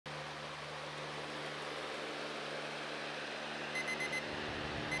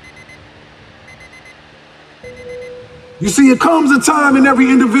You see, it comes a time in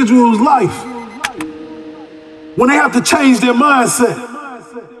every individual's life when they have to change their mindset.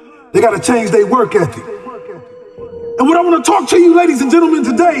 They got to change their work ethic. And what I want to talk to you, ladies and gentlemen,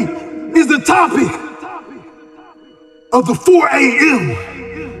 today is the topic of the 4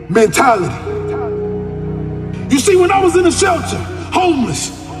 a.m. mentality. You see, when I was in a shelter,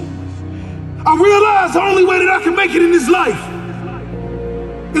 homeless, I realized the only way that I can make it in this life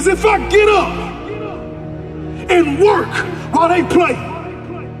is if I get up and work while they play.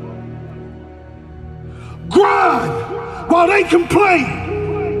 Grind while they complain.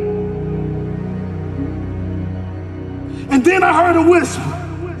 And then I heard a whisper.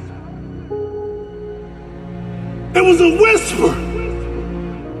 It was a whisper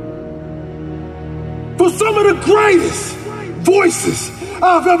for some of the greatest voices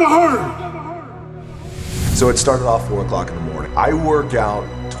I've ever heard. So it started off 4 o'clock in the morning. I work out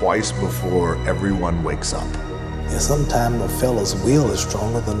twice before everyone wakes up. And sometimes a fella's will is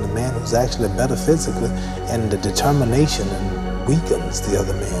stronger than the man who's actually better physically, and the determination weakens the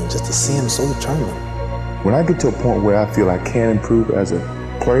other man just to see him so determined. When I get to a point where I feel I can improve as a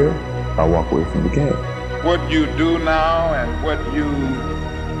player, I walk away from the game. What you do now and what you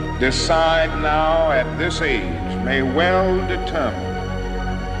decide now at this age may well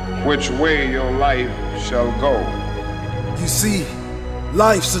determine which way your life shall go. You see,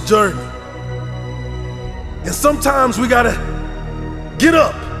 life's a journey. And sometimes we gotta get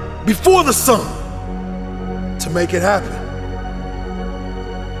up before the sun to make it happen.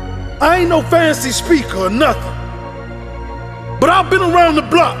 I ain't no fancy speaker or nothing, but I've been around the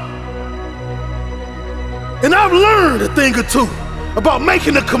block and I've learned a thing or two about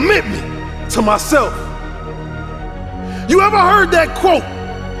making a commitment to myself. You ever heard that quote?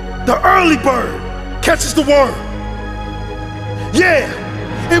 The early bird catches the worm. Yeah,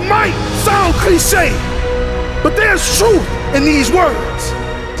 it might sound cliche, but there's truth in these words.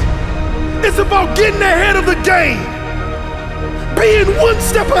 It's about getting ahead of the game, being one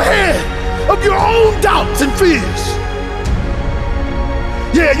step ahead of your own doubts and fears.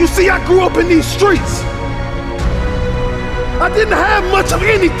 Yeah, you see, I grew up in these streets. I didn't have much of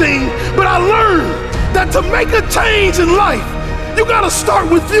anything, but I learned that to make a change in life, you gotta start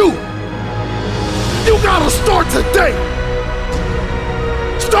with you. You gotta start today.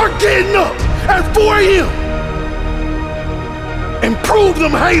 Start getting up at 4 a.m. and prove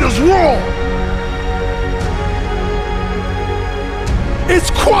them haters wrong.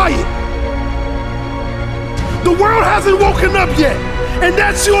 It's quiet. The world hasn't woken up yet, and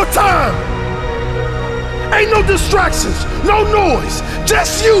that's your time. Ain't no distractions, no noise,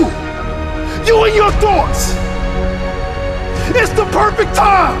 just you. You and your thoughts. It's the perfect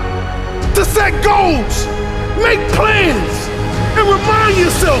time to set goals, make plans, and remind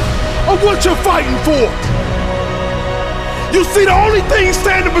yourself of what you're fighting for. You see, the only thing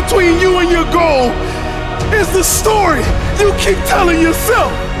standing between you and your goal is the story you keep telling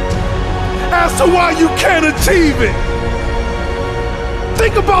yourself as to why you can't achieve it.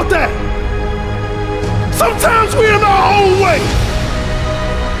 Think about that. Sometimes we're in our own way.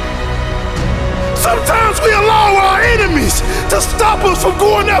 Sometimes we allow our enemies to stop us from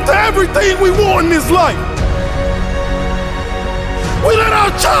going after everything we want in this life. We let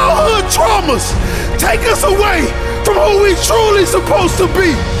our childhood traumas take us away from who we truly supposed to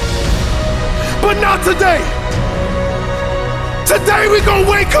be. But not today. Today we're gonna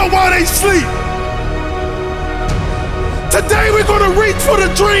wake up while they sleep. Today we're gonna reach for the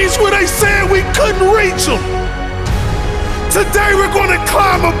dreams where they said we couldn't reach them. Today we're gonna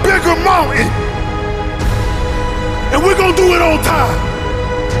climb a bigger mountain. And we're gonna do it on time.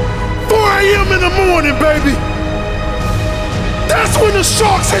 4 a.m. in the morning, baby. That's when the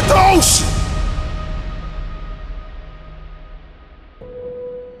sharks hit the ocean.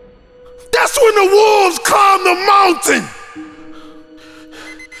 That's when the wolves climb the mountain.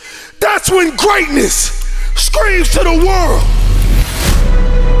 That's when greatness screams to the world.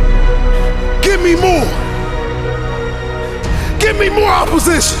 Give me more. Give me more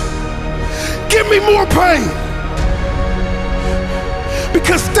opposition. Give me more pain.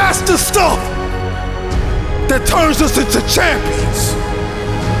 Because that's the stuff that turns us into champions.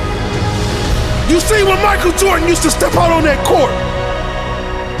 You see, when Michael Jordan used to step out on that court,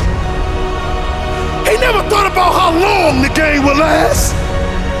 he never thought about how long the game would last.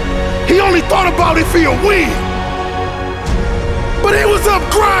 He only thought about if he'll win. But he was up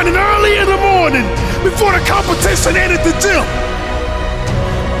grinding early in the morning before the competition entered the gym.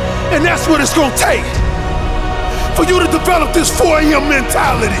 And that's what it's gonna take for you to develop this 4 a.m.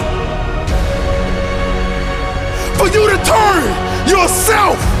 mentality. For you to turn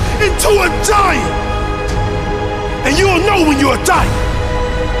yourself into a giant. And you'll know when you're a giant.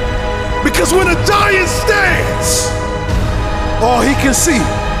 Because when a giant stands, all he can see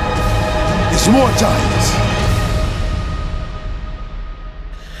is more giants.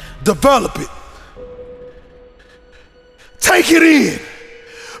 Develop it. Take it in.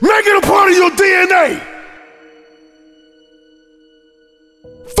 Make it a part of your DNA.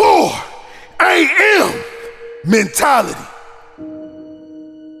 4 a.m. mentality.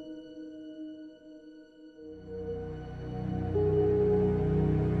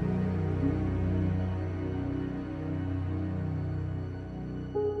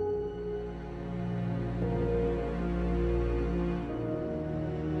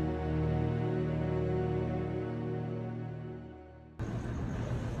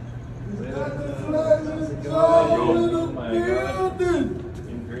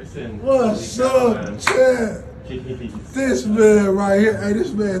 What's up, Chad? This man right here, hey,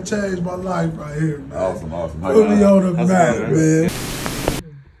 this man changed my life right here, man. Awesome, awesome. Put me on the map, man.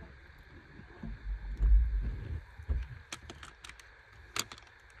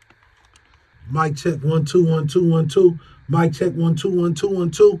 Mic check, 1 2 1 2 1 2. Mic check, 1 2 1 2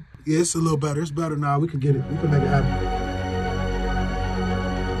 1 2. Yeah, it's a little better. It's better now. We can get it. We can make it happen.